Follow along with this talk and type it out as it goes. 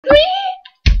Me?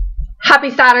 Happy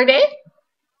Saturday.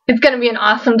 It's going to be an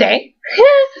awesome day.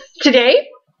 Today,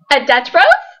 at Dutch Bros,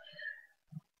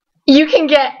 you can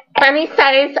get any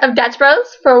size of Dutch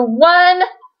Bros for $1.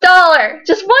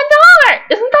 Just $1.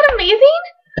 Isn't that amazing?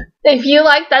 If you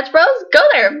like Dutch Bros, go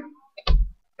there.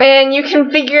 And you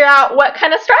can figure out what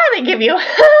kind of straw they give you.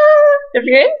 If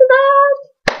you're into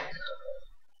that.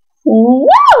 Woo!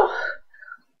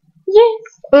 Yes.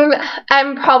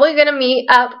 I'm probably going to meet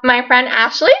up my friend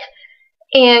Ashley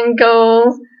and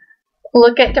go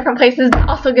look at different places,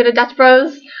 also go to Dutch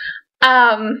Bros.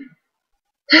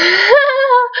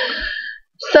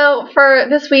 So for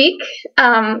this week,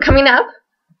 coming up,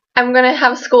 I'm going to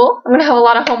have school. I'm going to have a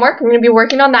lot of homework. I'm going to be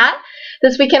working on that.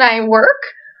 This weekend I work.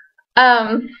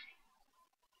 I'll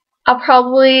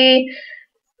probably,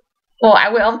 well, I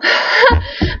will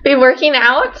be working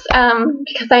out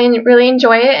because I really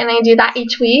enjoy it, and I do that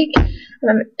each week.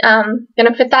 I'm going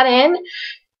to fit that in,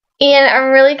 and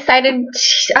I'm really excited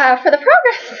for the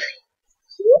progress.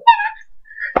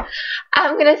 Yeah.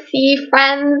 I'm going to see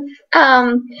friends,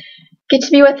 get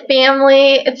to be with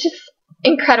family. It's just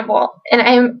incredible, and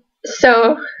I'm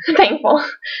so thankful.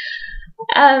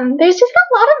 There's just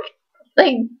a lot of,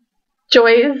 like,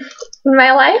 joys in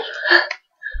my life.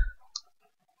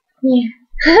 Yeah.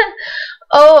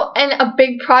 Oh, and a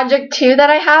big project too that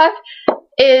I have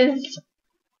is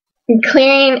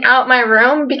clearing out my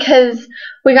room because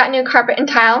we got new carpet and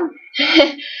tile.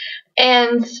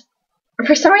 And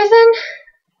for some reason,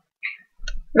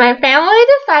 my family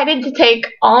decided to take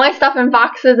all my stuff in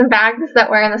boxes and bags that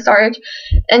were in the storage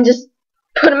and just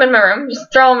put them in my room,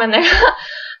 just throw them in there.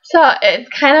 So it's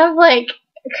kind of like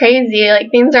crazy,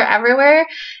 like things are everywhere,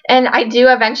 and I do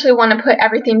eventually want to put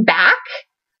everything back,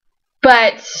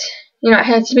 but you know, it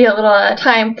has to be a little at a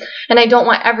time, and I don't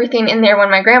want everything in there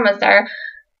when my grandma's there.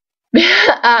 You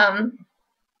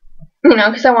know,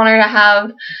 because I want her to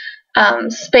have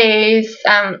space.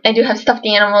 I do have stuffed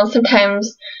animals.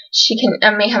 Sometimes she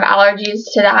may have allergies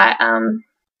to that.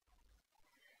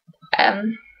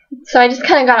 So I just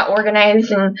kind of got to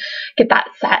organize and get that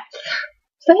set.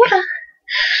 So yeah,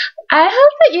 I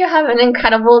hope that you have an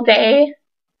incredible day.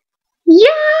 Yeah!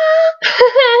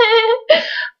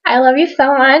 I love you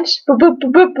so much. Boop, boop,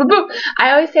 boop, boop, boop, boop.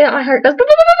 I always say that my heart goes boop, boop, boop,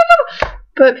 boop, boop.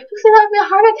 But people say that would be a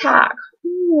heart attack.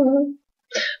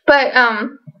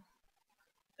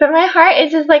 But my heart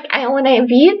is just like, when I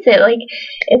beats it, like,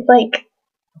 it's like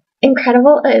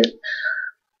incredible. It's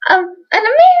an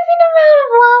amazing